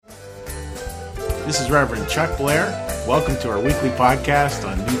This is Reverend Chuck Blair. Welcome to our weekly podcast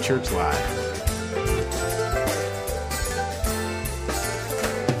on New Church Live.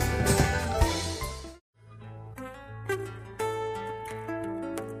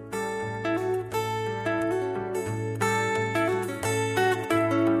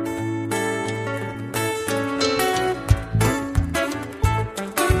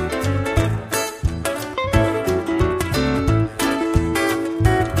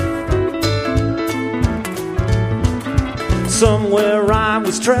 Somewhere I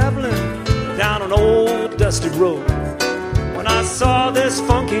was traveling down an old dusty road when I saw this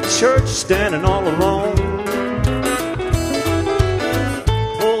funky church standing all alone.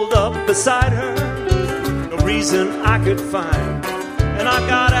 Pulled up beside her, no reason I could find, and I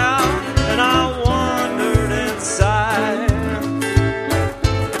got out and I wandered inside.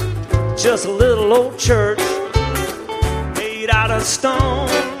 Just a little old church made out of stone.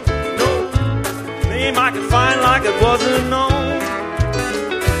 I could find like it wasn't known.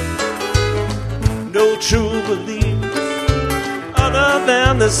 No true belief other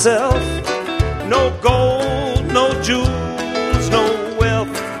than the self. No gold, no jewels, no wealth.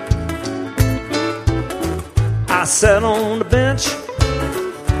 I sat on the bench,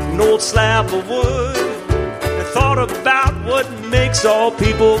 an old slab of wood, and thought about what makes all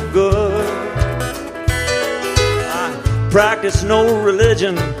people good. I practice no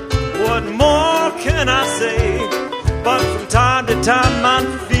religion. What more can I say? But from time to time I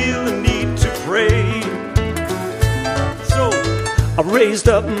feel the need to pray. So I raised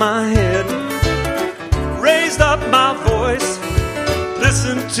up my head, raised up my voice,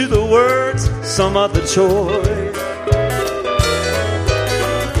 listened to the words, some other choice.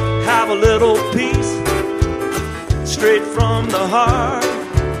 Have a little peace, straight from the heart,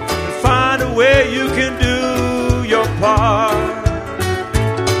 and find a way you can do your part.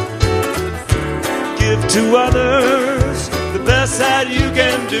 Give to others the best that you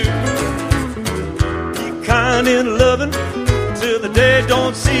can do. Be kind and loving till the day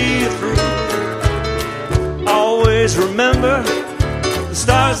don't see you through. Always remember the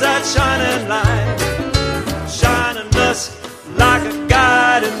stars that shine at night, shining us like a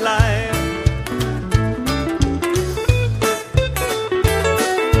guiding light.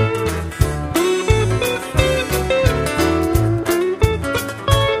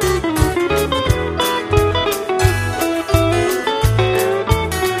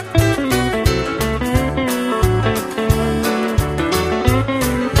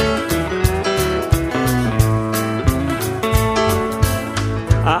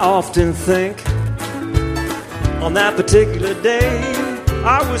 I often think on that particular day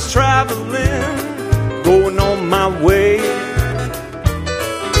I was traveling, going on my way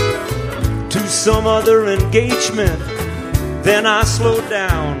to some other engagement. Then I slowed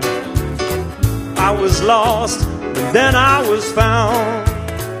down. I was lost, but then I was found.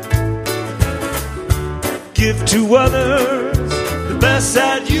 Give to others the best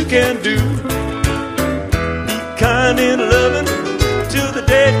that you can do. Be kind and loving till the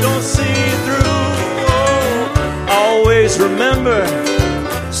day don't see you through. Oh, always remember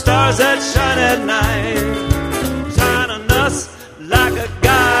stars that shine at night, shine on us like a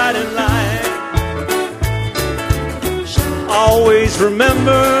guiding light. Always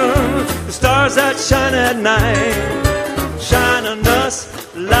remember the stars that shine at night, shine on us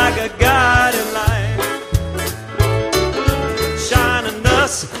like a guiding light, shine on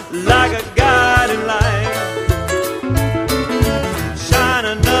us like a guiding light,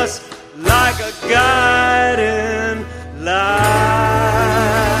 like a guiding light.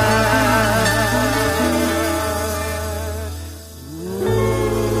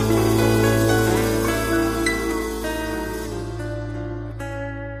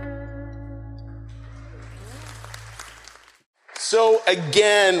 So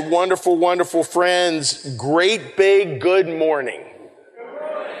again, wonderful, wonderful friends, great big good morning.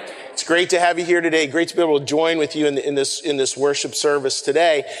 It's great to have you here today. Great to be able to join with you in this worship service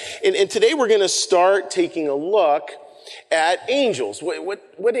today. And today we're going to start taking a look at angels.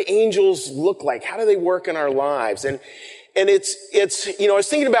 What do angels look like? How do they work in our lives? And it's I was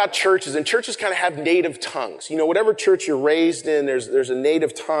thinking about churches, and churches kind of have native tongues. Whatever church you're raised in, there's a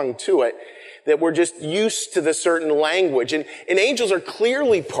native tongue to it that we're just used to the certain language. And angels are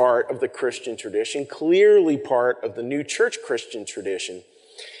clearly part of the Christian tradition, clearly part of the new church Christian tradition.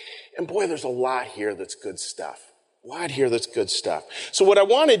 And boy, there's a lot here that's good stuff. So what I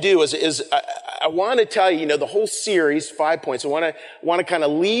want to do is I want to tell you, the whole series, 5 points. I want to kind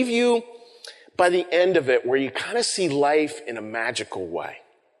of leave you by the end of it where you kind of see life in a magical way.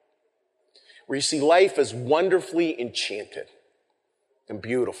 Where you see life as wonderfully enchanted and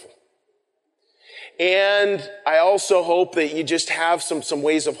beautiful. And I also hope that you just have some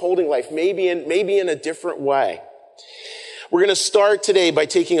ways of holding life, maybe in a different way. We're going to start today by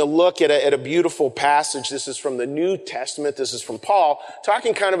taking a look at a beautiful passage. This is from the New Testament. This is from Paul,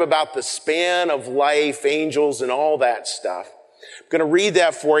 talking kind of about the span of life, angels, and all that stuff. I'm going to read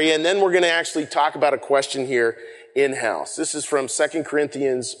that for you, and then we're going to actually talk about a question here in-house. This is from 2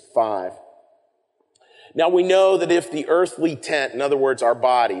 Corinthians 5. Now we know that if the earthly tent, in other words, our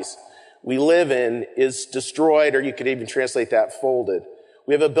bodies, we live in, is destroyed, or you could even translate that folded,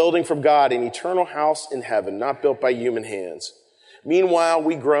 we have a building from God, an eternal house in heaven, not built by human hands. Meanwhile,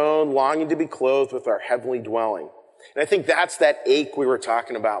 we groan, longing to be clothed with our heavenly dwelling. And I think that's that ache we were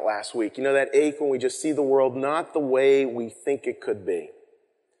talking about last week. You know, that ache when we just see the world not the way we think it could be.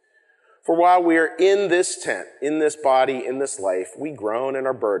 For while we are in this tent, in this body, in this life, we groan and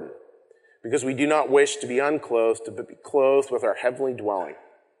are burdened, because we do not wish to be unclothed, but be clothed with our heavenly dwelling,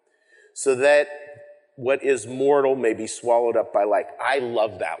 so that what is mortal may be swallowed up by life. I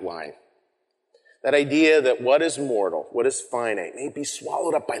love that line. That idea that what is mortal, what is finite, may be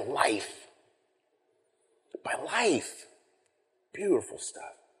swallowed up by life. By life. Beautiful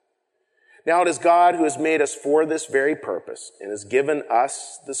stuff. Now it is God who has made us for this very purpose and has given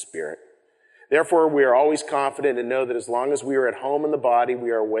us the Spirit. Therefore, we are always confident and know that as long as we are at home in the body, we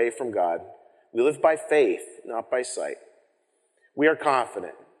are away from God. We live by faith, not by sight. We are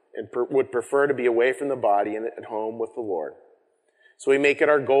confident and would prefer to be away from the body and at home with the Lord. So we make it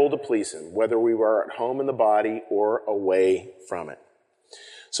our goal to please Him, whether we are at home in the body or away from it.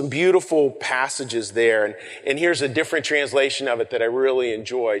 Some beautiful passages there. And here's a different translation of it that I really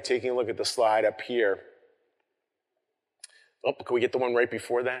enjoy. Taking a look at the slide up here. Oh, can we get the one right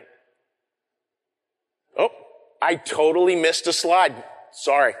before that? Oh, I totally missed a slide.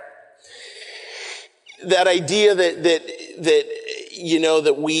 Sorry. That idea that you know,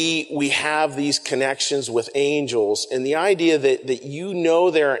 that we have these connections with angels, and the idea that you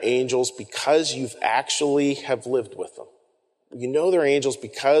know there are angels because you've actually have lived with them. You know they're angels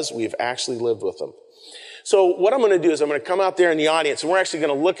because we've actually lived with them. So what I'm going to do is I'm going to come out there in the audience, and we're actually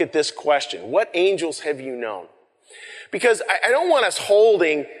going to look at this question. What angels have you known? Because I don't want us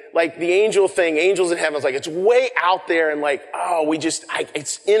holding like the angel thing, angels in heaven, it's like it's way out there and like, oh,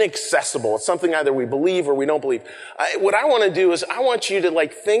 it's inaccessible. It's something either we believe or we don't believe. What I want to do is I want you to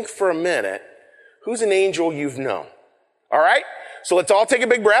like think for a minute, who's an angel you've known? All right? So let's all take a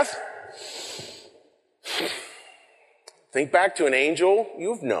big breath. Think back to an angel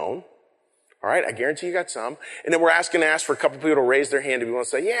you've known. All right, I guarantee you got some. And then we're going to ask for a couple people to raise their hand if you want to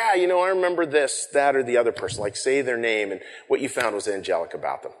say, yeah, you know, I remember this, that, or the other person. Like say their name and what you found was angelic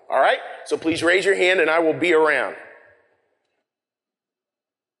about them. All right? So please raise your hand and I will be around.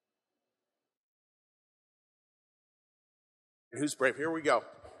 Who's brave? Here we go.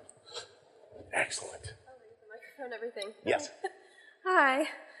 Excellent. Microphone, everything. Yes. Hi.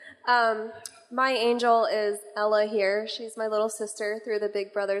 My angel is Ella here. She's my little sister through the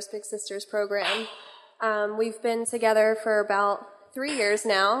Big Brothers Big Sisters program. We've been together for about 3 years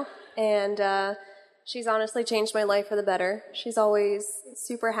now, and she's honestly changed my life for the better. She's always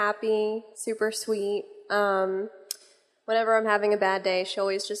super happy, super sweet. Whenever I'm having a bad day, she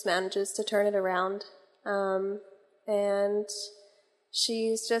always just manages to turn it around. And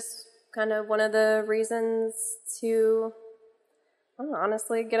she's just kind of one of the reasons to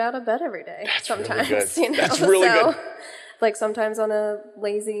honestly get out of bed every day. That's sometimes, really good. You know? That's really good. Like sometimes on a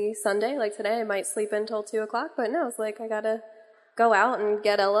lazy Sunday, like today, I might sleep until 2 o'clock, but no, it's like I gotta go out and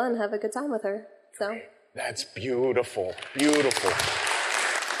get Ella and have a good time with her. So that's beautiful. Beautiful.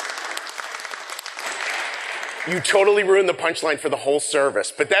 You totally ruined the punchline for the whole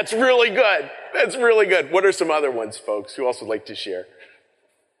service, but that's really good. That's really good. What are some other ones, folks? Who else would like to share?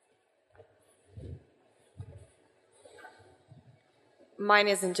 Mine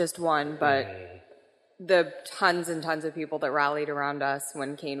isn't just one, but the tons and tons of people that rallied around us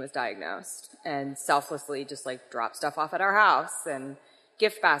when Kane was diagnosed and selflessly just like dropped stuff off at our house and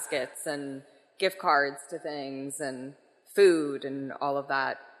gift baskets and gift cards to things and food and all of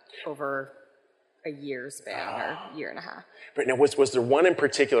that over a year span or year and a half. Right now, was there one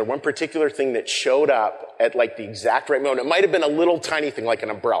particular thing that showed up at like the exact right moment? It might have been a little tiny thing like an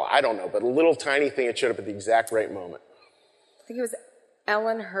umbrella. I don't know, but a little tiny thing that showed up at the exact right moment. I think it was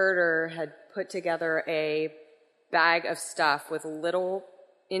Ellen Herder had put together a bag of stuff with little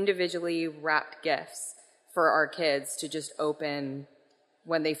individually wrapped gifts for our kids to just open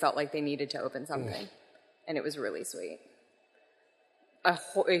when they felt like they needed to open something. And it was really sweet. A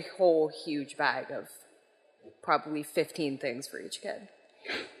whole huge bag of probably 15 things for each kid.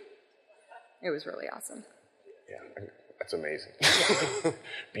 It was really awesome. Yeah, That's amazing.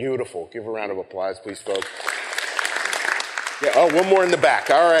 Beautiful. Give a round of applause, please, folks. Yeah. Oh, one more in the back.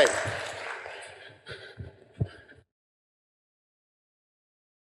 All right.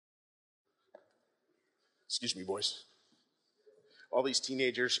 Excuse me, boys. All these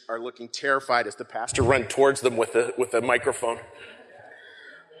teenagers are looking terrified as the pastor runs towards them with a microphone.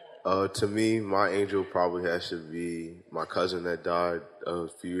 To me, my angel probably has to be my cousin that died a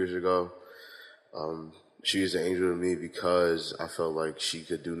few years ago. She was an angel to me because I felt like she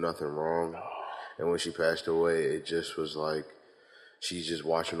could do nothing wrong. And when she passed away, it just was like she's just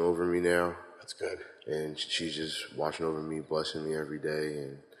watching over me now. That's good. And she's just watching over me, blessing me every day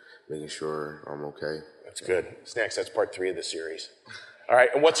and making sure I'm okay. That's good. Snacks, that's part 3 of the series. All right,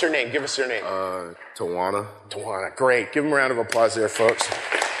 and what's her name? Give us her name. Tawana. Tawana, great. Give them a round of applause there, folks.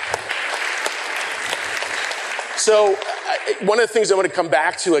 So one of the things I want to come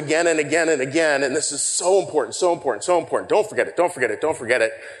back to again and again and again, and this is so important, so important, so important. Don't forget it, don't forget it, don't forget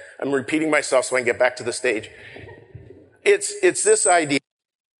it. I'm repeating myself so I can get back to the stage. It's this idea.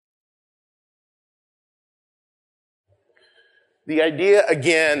 The idea,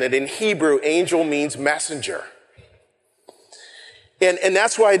 again, that in Hebrew, angel means messenger. And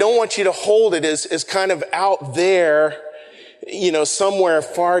that's why I don't want you to hold it as kind of out there, somewhere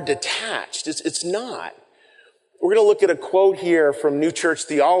far detached. It's not. We're going to look at a quote here from New Church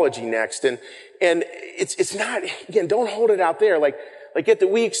Theology next. And it's not, again, don't hold it out there. Like get that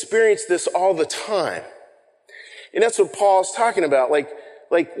we experience this all the time. And that's what Paul's talking about. Like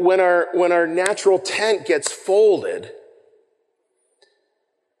when our natural tent gets folded,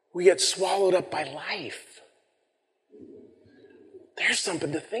 we get swallowed up by life. There's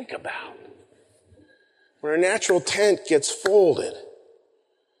something to think about. When our natural tent gets folded,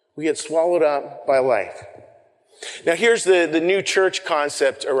 we get swallowed up by life. Now here's the new church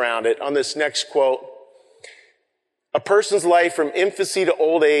concept around it on this next quote. A person's life from infancy to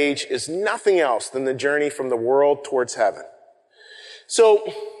old age is nothing else than the journey from the world towards heaven.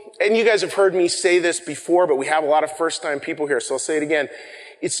 So, and you guys have heard me say this before, but we have a lot of first-time people here, so I'll say it again.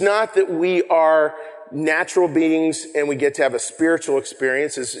 It's not that we are natural beings and we get to have a spiritual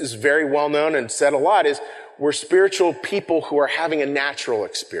experience, is very well known and said a lot, is we're spiritual people who are having a natural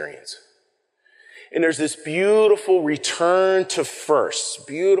experience. And there's this beautiful return to first,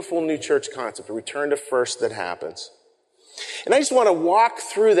 beautiful new church concept, a return to first that happens. And I just want to walk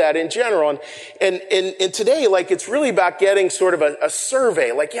through that in general. And today, it's really about getting sort of a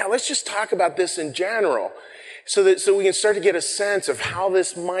survey. Let's just talk about this in general so we can start to get a sense of how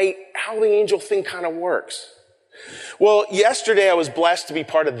the angel thing kind of works. Well, yesterday I was blessed to be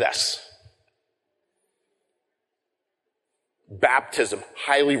part of this. Baptism.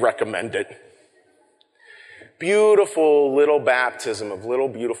 Highly recommend it. Beautiful little baptism of little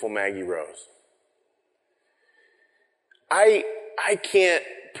beautiful Maggie Rose. I can't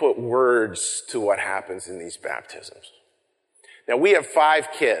put words to what happens in these baptisms. Now, we have 5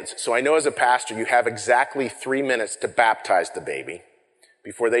 kids, so I know as a pastor you have exactly 3 minutes to baptize the baby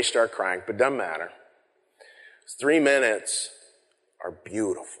before they start crying, but it doesn't matter. 3 minutes are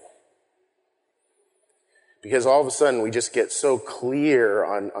beautiful. Because all of a sudden we just get so clear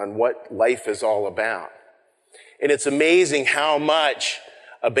on what life is all about. And it's amazing how much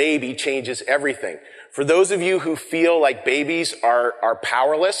a baby changes everything. For those of you who feel like babies are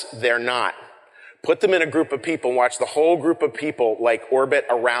powerless, they're not. Put them in a group of people and watch the whole group of people orbit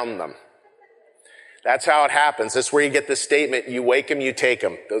around them. That's how it happens. That's where you get this statement, you wake them, you take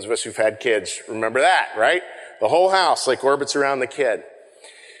them. Those of us who've had kids remember that, right? The whole house orbits around the kid.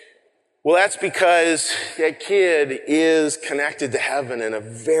 Well, that's because that kid is connected to heaven in a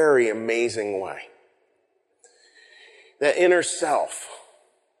very amazing way. That inner self,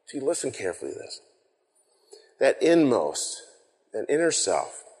 see, listen carefully to this. That inmost, that inner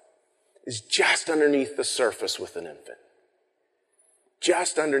self is just underneath the surface with an infant.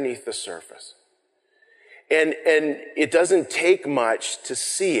 Just underneath the surface. And it doesn't take much to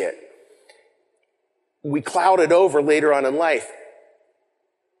see it. We cloud it over later on in life,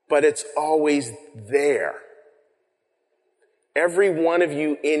 but it's always there. Every one of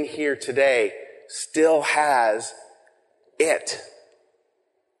you in here today still has it.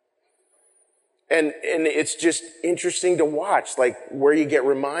 And it's just interesting to watch, where you get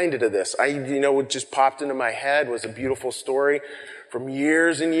reminded of this. What just popped into my head was a beautiful story from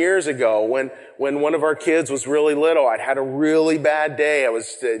years and years ago when one of our kids was really little. I'd had a really bad day.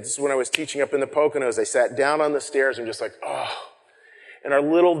 This is when I was teaching up in the Poconos. I sat down on the stairs and just and our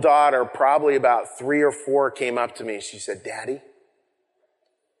little daughter, probably about 3 or 4, came up to me. She said, "Daddy,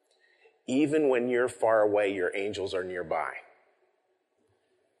 even when you're far away, your angels are nearby."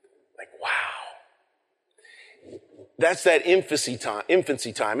 Wow. That's that infancy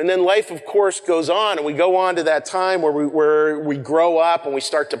time. And then life, of course, goes on, and we go on to that time where we grow up and we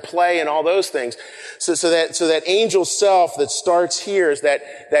start to play and all those things. So that angel self that starts here is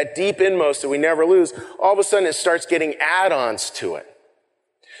that deep inmost that we never lose. All of a sudden, it starts getting add-ons to it.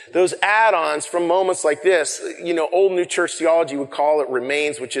 Those add-ons from moments like this, old New Church theology would call it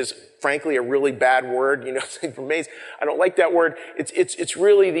remains, which is frankly a really bad word. Remains. I don't like that word. It's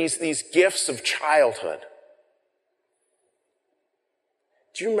really these gifts of childhood.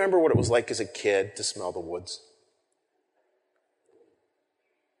 Do you remember what it was like as a kid to smell the woods?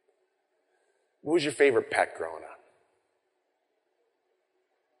 What was your favorite pet growing up?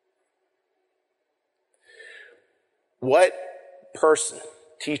 What person,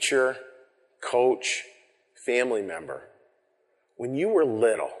 teacher, coach, family member, when you were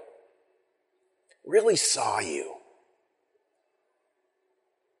little, really saw you?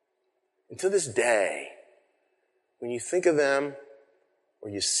 And to this day, when you think of them or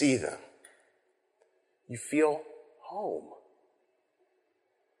you see them, you feel home.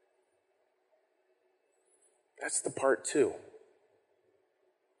 That's the part two.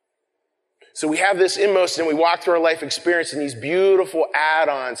 So we have this inmost, and we walk through our life experience, and these beautiful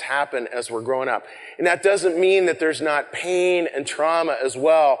add-ons happen as we're growing up. And that doesn't mean that there's not pain and trauma as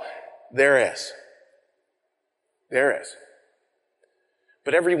well. There is. There is.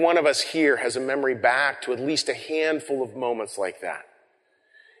 But every one of us here has a memory back to at least a handful of moments like that.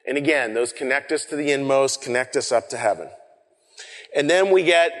 And again, those connect us to the inmost, connect us up to heaven. And then we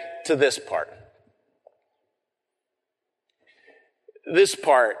get to this part. This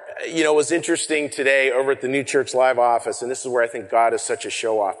part, was interesting today over at the New Church Live office, and this is where I think God is such a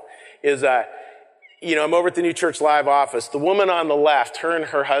show-off, is I'm over at the New Church Live office. The woman on the left, her and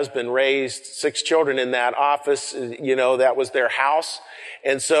her husband raised 6 children in that office. That was their house.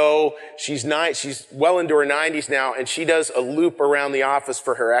 And so she's well into her 90s now, and she does a loop around the office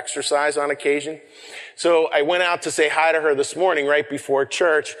for her exercise on occasion. So I went out to say hi to her this morning right before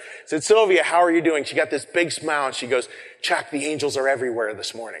church. I said, Sylvia, how are you doing? She got this big smile, and she goes, Chuck, the angels are everywhere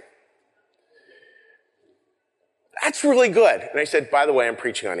this morning. That's really good. And I said, by the way, I'm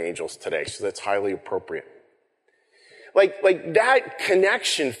preaching on angels today, so that's highly appropriate. Like that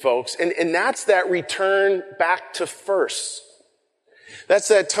connection, folks, and that's that return back to first. That's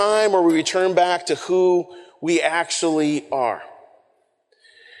that time where we return back to who we actually are.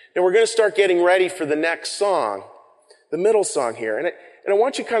 Now we're going to start getting ready for the next song, the middle song here. And I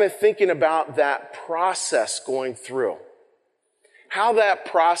want you kind of thinking about that process going through. How that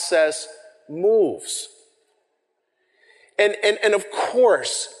process moves. And of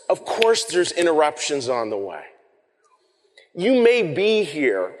course, there's interruptions on the way. You may be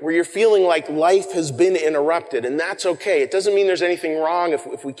here where you're feeling like life has been interrupted, and that's okay. It doesn't mean there's anything wrong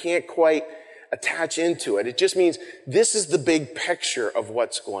if we can't quite attach into it. It just means this is the big picture of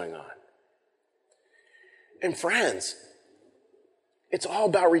what's going on. And friends, it's all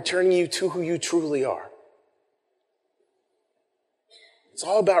about returning you to who you truly are. It's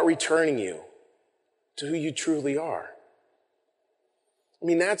all about returning you to who you truly are. I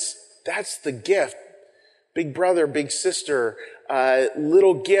mean, that's the gift. Big brother, big sister,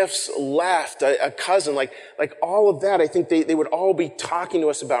 little gifts left, a cousin, like all of that. I think they would all be talking to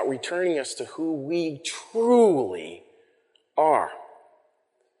us about returning us to who we truly are.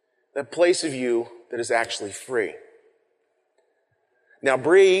 That place of you that is actually free. Now,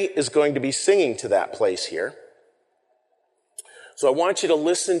 Bree is going to be singing to that place here. So I want you to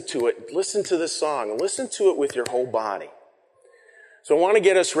listen to it. Listen to this song and listen to it with your whole body. So I want to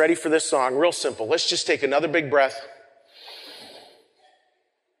get us ready for this song. Real simple. Let's just take another big breath.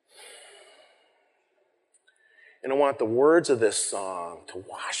 And I want the words of this song to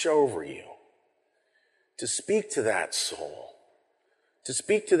wash over you, to speak to that soul, to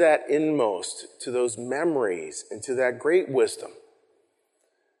speak to that inmost, to those memories, and to that great wisdom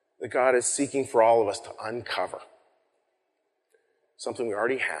that God is seeking for all of us to uncover. Something we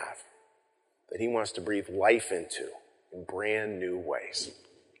already have, that He wants to breathe life into in brand new ways.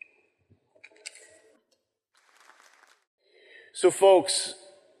 So folks,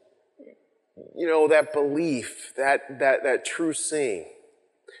 that belief, that true seeing.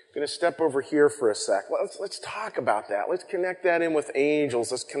 I'm going to step over here for a sec. Let's talk about that. Let's connect that in with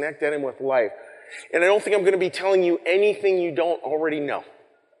angels. Let's connect that in with life. And I don't think I'm going to be telling you anything you don't already know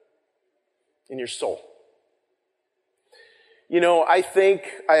in your soul.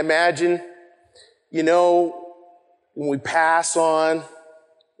 I imagine, when we pass on,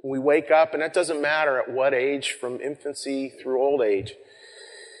 when we wake up, and that doesn't matter at what age, from infancy through old age,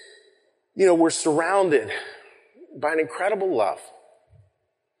 we're surrounded by an incredible love,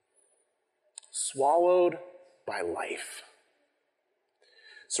 swallowed by life.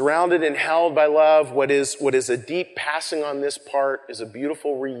 Surrounded and held by love, what is a deep passing on this part is a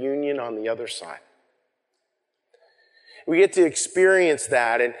beautiful reunion on the other side. We get to experience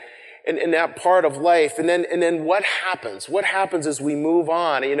that and that part of life. And then what happens? What happens as we move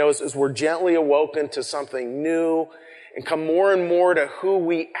on? As we're gently awoken to something new and come more and more to who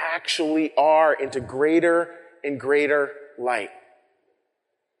we actually are, into greater and greater light.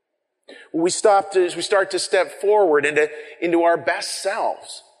 We start to step forward into our best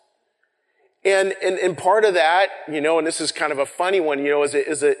selves. And part of that, and this is kind of a funny one,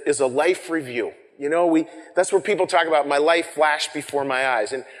 is a life review. That's where people talk about my life flashed before my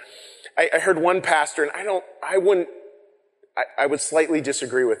eyes. And I heard one pastor, and I would slightly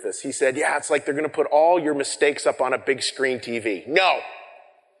disagree with this. He said, it's like they're going to put all your mistakes up on a big screen TV. No,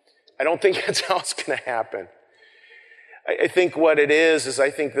 I don't think that's how it's going to happen. I think what it is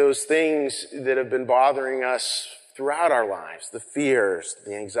I think those things that have been bothering us throughout our lives, the fears,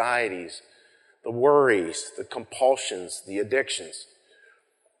 the anxieties, the worries, the compulsions, the addictions,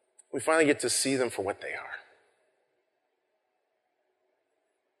 we finally get to see them for what they are.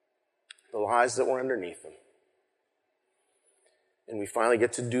 The lies that were underneath them. And we finally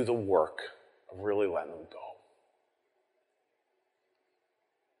get to do the work of really letting them go.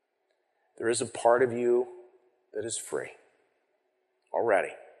 There is a part of you that is free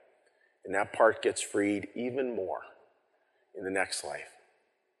already. And that part gets freed even more in the next life.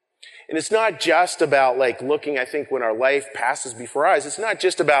 And it's not just about looking, I think when our life passes before our eyes, it's not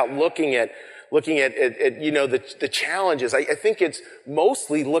just about looking at the challenges. I think it's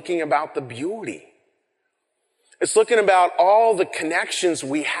mostly looking about the beauty. It's looking about all the connections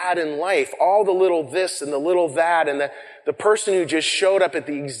we had in life, all the little this and the little that, and the person who just showed up at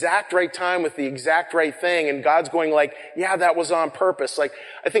the exact right time with the exact right thing, and God's going that was on purpose.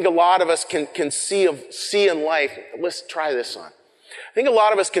 I think a lot of us can see in life, let's try this on. I think a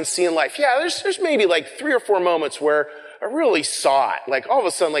lot of us can see in life, there's maybe 3 or 4 moments where I really saw it. All of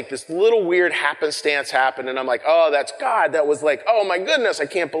a sudden, this little weird happenstance happened, and I'm like, oh, that's God. That was oh my goodness, I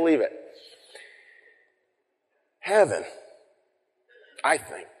can't believe it. Heaven, I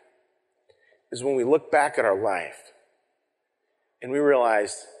think, is when we look back at our life and we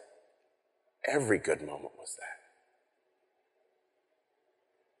realize every good moment was that.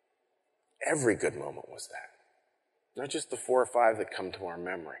 Every good moment was that. Not just the 4 or 5 that come to our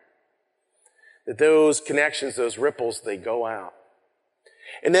memory. That those connections, those ripples, they go out.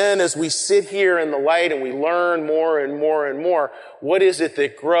 And then as we sit here in the light and we learn more and more and more, what is it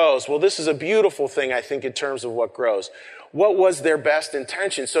that grows? Well, this is a beautiful thing, I think, in terms of what grows. What was their best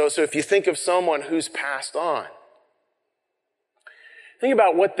intention? So if you think of someone who's passed on, think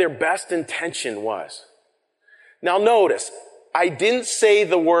about what their best intention was. Now notice, I didn't say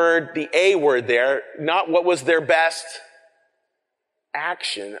the A word there, not what was their best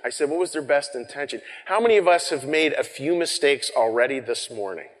action. I said, what was their best intention? How many of us have made a few mistakes already this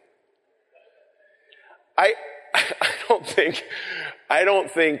morning? I don't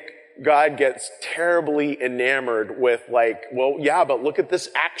think God gets terribly enamored with but look at this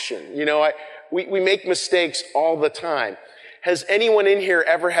action. We make mistakes all the time. Has anyone in here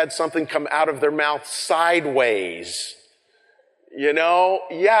ever had something come out of their mouth sideways?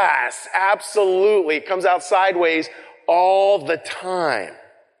 Yes, absolutely. It comes out sideways all the time.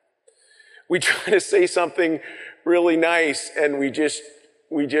 We try to say something really nice and we just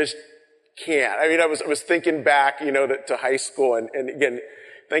can't. I was thinking back, to high school and again,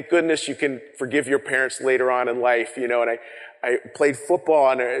 thank goodness you can forgive your parents later on in life, and I played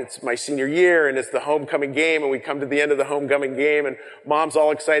football and it's my senior year and it's the homecoming game and we come to the end of the homecoming game and mom's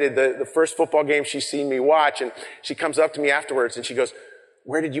all excited. The first football game she's seen me watch and she comes up to me afterwards and she goes,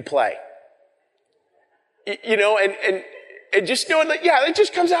 "Where did you play?" And just knowing that, it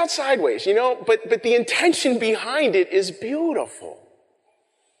just comes out sideways, but the intention behind it is beautiful.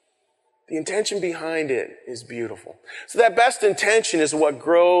 The intention behind it is beautiful. So that best intention is what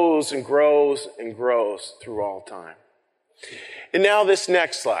grows and grows and grows through all time. And now this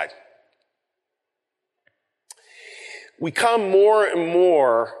next slide. We come more and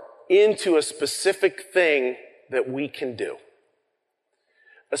more into a specific thing that we can do.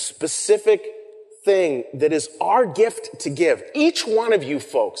 A specific thing that is our gift to give. Each one of you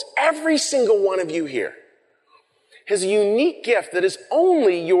folks, every single one of you here, has a unique gift that is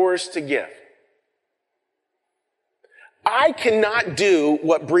only yours to give. I cannot do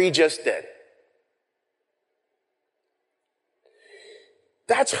what Bree just did.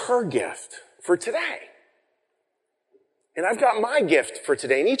 That's her gift for today. And I've got my gift for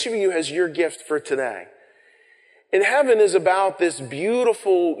today, and each of you has your gift for today. And heaven is about this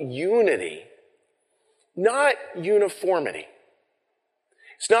beautiful unity not uniformity.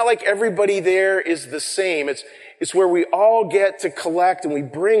 It's not like everybody there is the same. It's where we all get to collect and we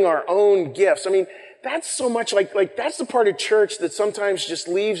bring our own gifts. I mean, that's so much like that's the part of church that sometimes just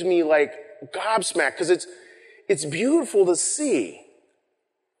leaves me like gobsmacked, because it's beautiful to see.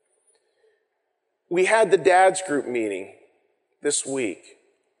 We had the dads group meeting this week,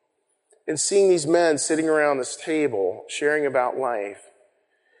 and seeing these men sitting around this table sharing about life.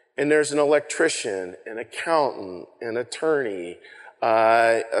 And there's an electrician, an accountant, an attorney,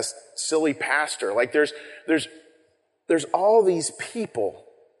 a silly pastor. Like there's all these people.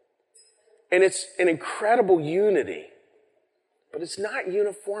 And it's an incredible unity. But it's not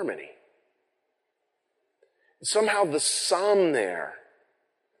uniformity. Somehow the sum there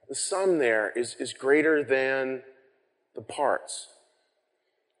is greater than the parts.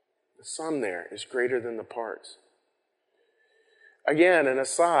 The sum there is greater than the parts. Again, an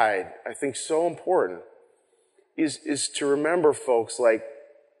aside, I think so important, is to remember, folks, like,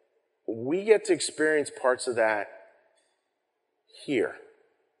 we get to experience parts of that here.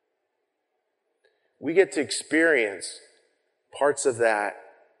 We get to experience parts of that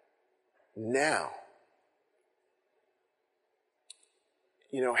now.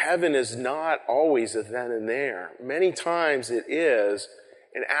 You know, heaven is not always a then and there. Many times it is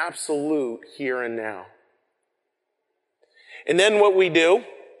an absolute here and now. And then what we do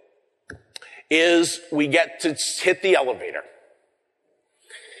is we get to hit the elevator.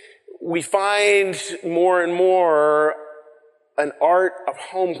 We find more and more an art of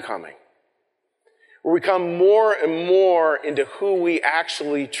homecoming, where we come more and more into who we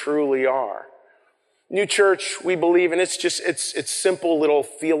actually truly are. New Church, we believe, and it's simple little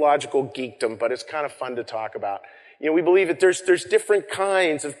theological geekdom, but it's kind of fun to talk about. You know, we believe that there's different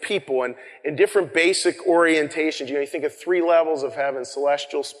kinds of people and different basic orientations. You know, you think of 3 levels of heaven: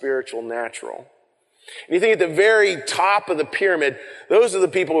 celestial, spiritual, natural. And you think at the very top of the pyramid, those are the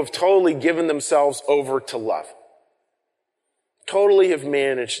people who have totally given themselves over to love. Totally have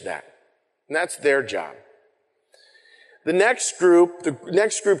managed that. And that's their job. The next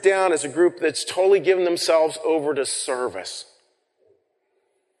group down is a group that's totally given themselves over to service.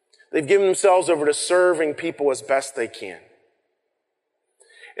 They've given themselves over to serving people as best they can.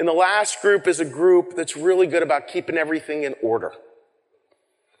 And the last group is a group that's really good about keeping everything in order.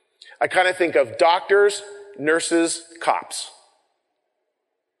 I kind of think of doctors, nurses, cops.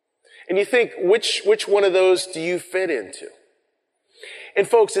 And you think, which one of those do you fit into? And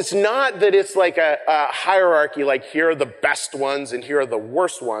folks, it's not that it's like a hierarchy, like here are the best ones and here are the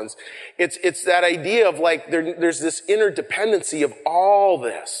worst ones. It's that idea of like there's this interdependency of all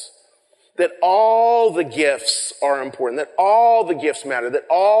this. That all the gifts are important, that all the gifts matter, that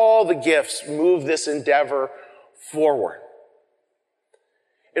all the gifts move this endeavor forward.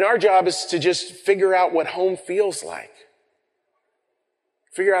 And our job is to just figure out what home feels like.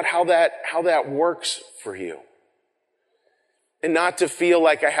 Figure out how that works for you. And not to feel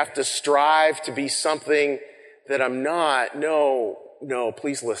like I have to strive to be something that I'm not. No,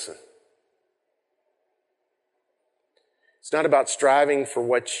 please listen. It's not about striving for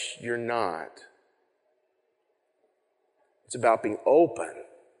what you're not. It's about being open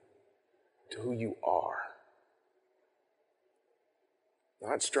to who you are.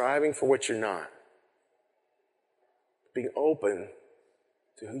 Not striving for what you're not. Being open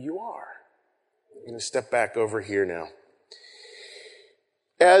to who you are. I'm going to step back over here now.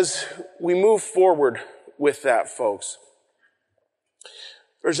 As we move forward with that, folks,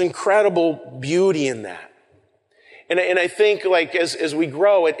 there's incredible beauty in that. And I think like as we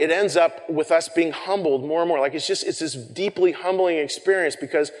grow, it ends up with us being humbled more and more. Like it's this deeply humbling experience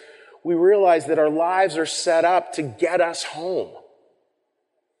because we realize that our lives are set up to get us home.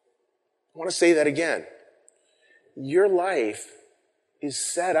 I want to say that again. Your life is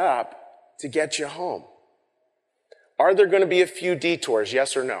set up to get you home. Are there going to be a few detours?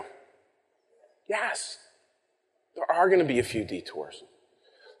 Yes or no? Yes. There are going to be a few detours.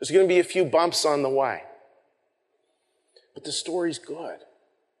 There's going to be a few bumps on the way. But the story's good.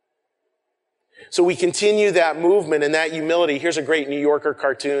 So we continue that movement and that humility. Here's a great New Yorker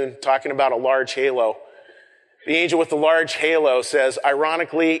cartoon talking about a large halo. The angel with the large halo says,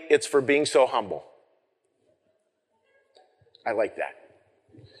 ironically, it's for being so humble. I like that.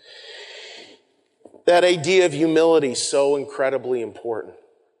 That idea of humility is so incredibly important.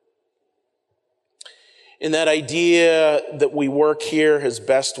 And that idea that we work here as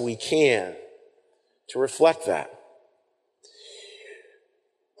best we can to reflect that.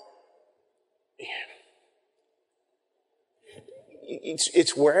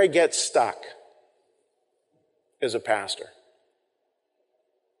 It's where I get stuck as a pastor.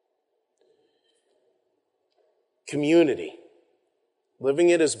 community, living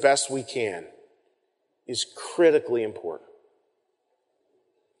it as best we can, is critically important.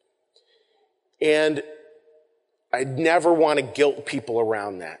 And I never want to guilt people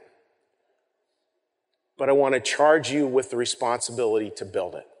around that. But I want to charge you with the responsibility to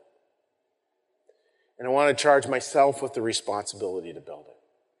build it. And I want to charge myself with the responsibility to build it.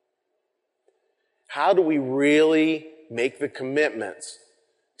 How do we really make the commitments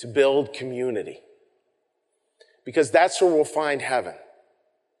to build community? Because that's where we'll find heaven.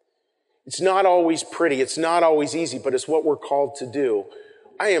 It's not always pretty, it's not always easy, but it's what we're called to do.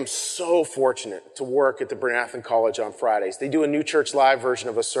 I am so fortunate to work at the Bernathen College on Fridays. They do a New Church Live version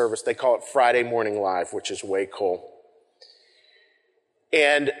of a service. They call it Friday Morning Live, which is way cool.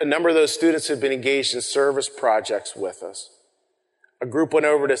 And a number of those students have been engaged in service projects with us. A group went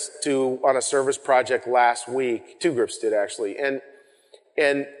over on a service project last week. 2 groups did, actually.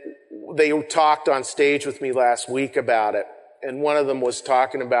 And they talked on stage with me last week about it. And one of them was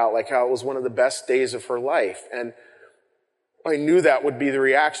talking about like how it was one of the best days of her life. And I knew that would be the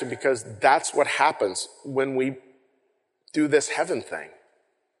reaction because that's what happens when we do this heaven thing.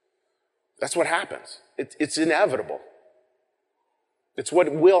 That's what happens. It's inevitable. It's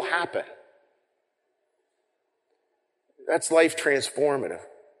what will happen. That's life transformative.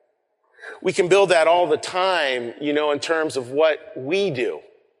 We can build that all the time, in terms of what we do.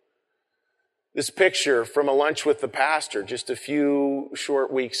 This picture from a lunch with the pastor just a few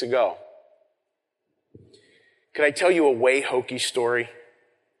short weeks ago. Can I tell you a way hokey story?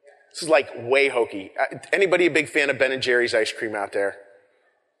 This is like way hokey. Anybody a big fan of Ben & Jerry's ice cream out there?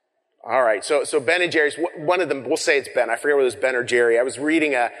 All right, so Ben & Jerry's, one of them, we'll say it's Ben. I forget whether it was Ben or Jerry. I was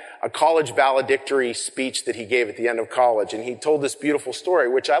reading a college valedictory speech that he gave at the end of college, and he told this beautiful story,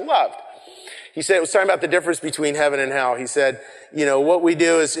 which I loved. He said, it was talking about the difference between heaven and hell. He said, what we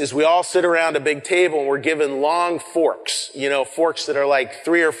do is we all sit around a big table and we're given long forks, forks that are like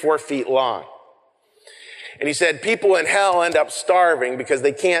 3 or 4 feet long. And he said, people in hell end up starving because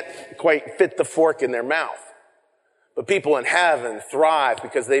they can't quite fit the fork in their mouth. But people in heaven thrive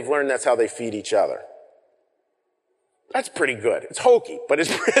because they've learned that's how they feed each other. That's pretty good. It's hokey, but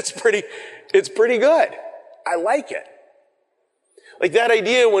it's pretty good. I like it. Like that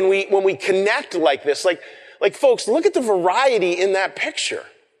idea when we connect like this, like folks, look at the variety in that picture.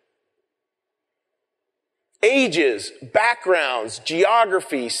 Ages, backgrounds,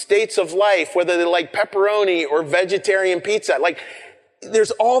 geography, states of life, whether they like pepperoni or vegetarian pizza. Like,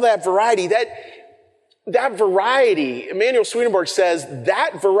 there's all that variety. That variety, Emanuel Swedenborg says,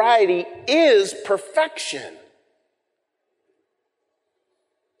 that variety is perfection.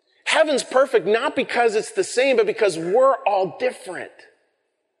 Heaven's perfect not because it's the same, but because we're all different.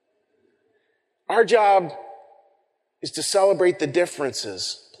 Our job is to celebrate the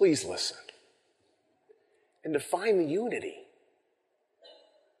differences. Please listen. And to find the unity.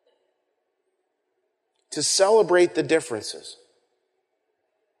 To celebrate the differences.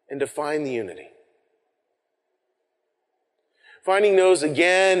 And to find the unity. Finding those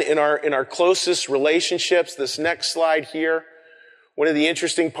again in our closest relationships. This next slide here. One of the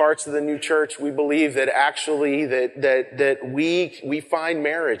interesting parts of the new church, we believe that actually that we find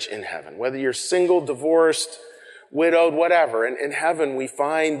marriage in heaven. Whether you're single, divorced, widowed, whatever. And in heaven we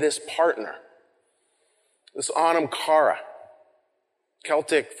find this partner. This anam cara,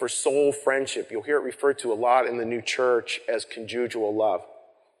 Celtic for soul friendship. You'll hear it referred to a lot in the new church as conjugal love.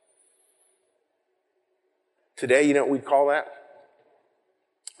 Today, you know what we'd call that?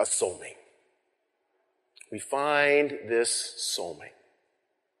 A soulmate. We find this soulmate.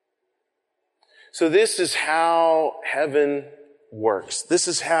 So this is how heaven works. This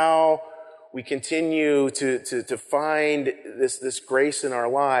is how we continue to find this grace in our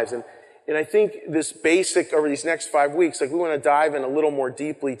lives. And I think this basic, over these next 5 weeks, we want to dive in a little more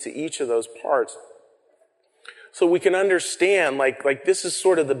deeply to each of those parts. So we can understand, this is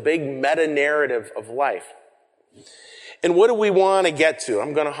sort of the big meta-narrative of life. And what do we want to get to?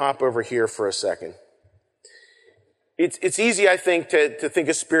 I'm going to hop over here for a second. It's easy, I think, to think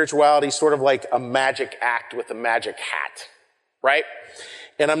of spirituality sort of like a magic act with a magic hat, right?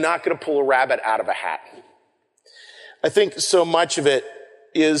 And I'm not going to pull a rabbit out of a hat. I think so much of it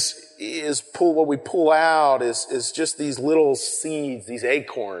what we pull out is just these little seeds, these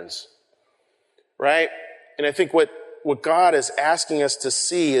acorns, right? And I think what God is asking us to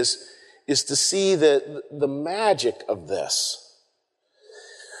see is to see the magic of this.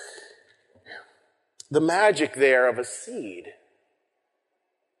 The magic there of a seed.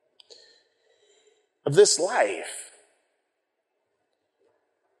 Of this life.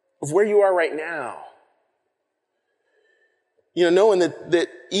 Of where you are right now. Knowing that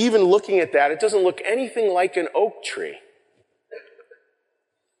even looking at that, it doesn't look anything like an oak tree.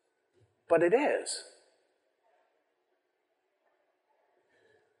 But it is.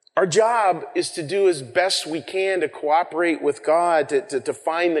 Our job is to do as best we can to cooperate with God, to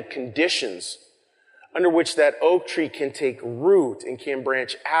find the conditions under which that oak tree can take root and can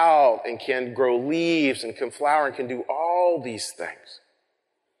branch out and can grow leaves and can flower and can do all these things.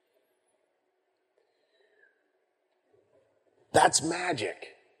 That's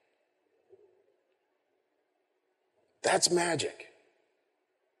magic. That's magic.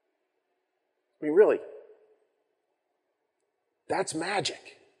 I mean, really, that's magic.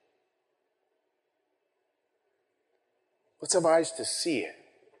 Let's have eyes to see it.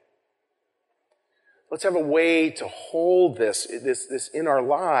 Let's have a way to hold this in our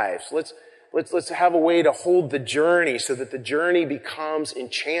lives. Let's have a way to hold the journey so that the journey becomes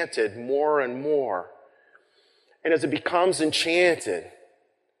enchanted more and more. And as it becomes enchanted,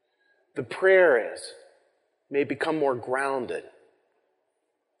 the prayer may become more grounded.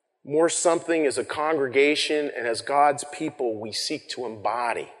 More something as a congregation and as God's people we seek to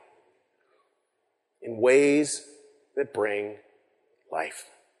embody in ways that bring life.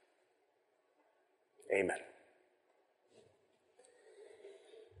 Amen.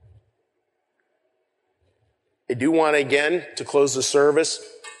 I do want to close the service,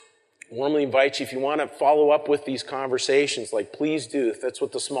 warmly invite you, if you want to follow up with these conversations, please do. If that's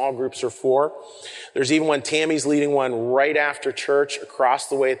what the small groups are for. There's even one, Tammy's leading one right after church across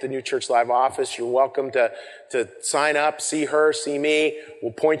the way at the New Church Live office. You're welcome to sign up, see her, see me.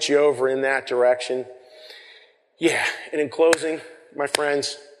 We'll point you over in that direction. Yeah, and in closing, my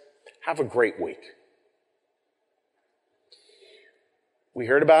friends, have a great week. We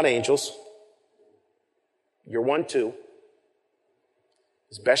heard about angels. You're one too.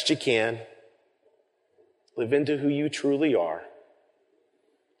 As best you can, live into who you truly are.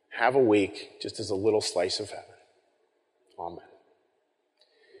 Have a week just as a little slice of heaven. Amen.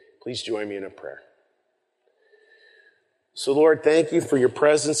 Please join me in a prayer. So, Lord, thank you for your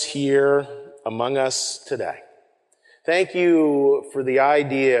presence here among us today. Thank you for the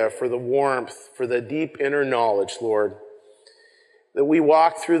idea, for the warmth, for the deep inner knowledge, Lord, that we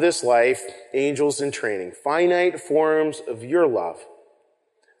walk through this life, angels in training, finite forms of your love,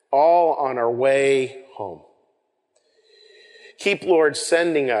 all on our way home. Keep, Lord,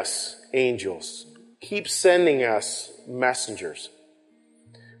 sending us angels. Keep sending us messengers.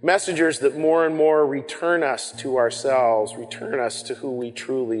 Messengers that more and more return us to ourselves, return us to who we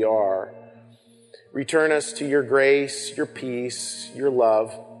truly are. Return us to your grace, your peace, your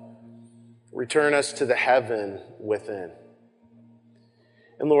love. Return us to the heaven within.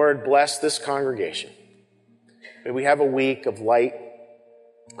 And Lord, bless this congregation. May we have a week of light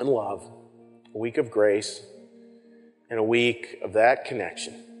and love, a week of grace, and a week of that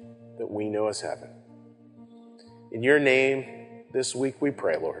connection that we know as heaven. In your name, this week we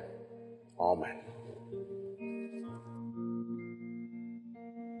pray, Lord. Amen.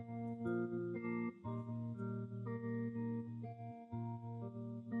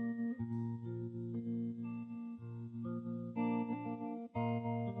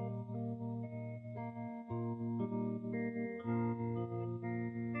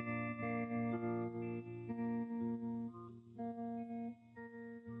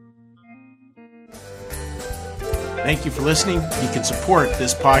 Thank you for listening. You can support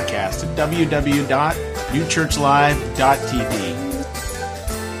this podcast at www.newchurchlive.tv.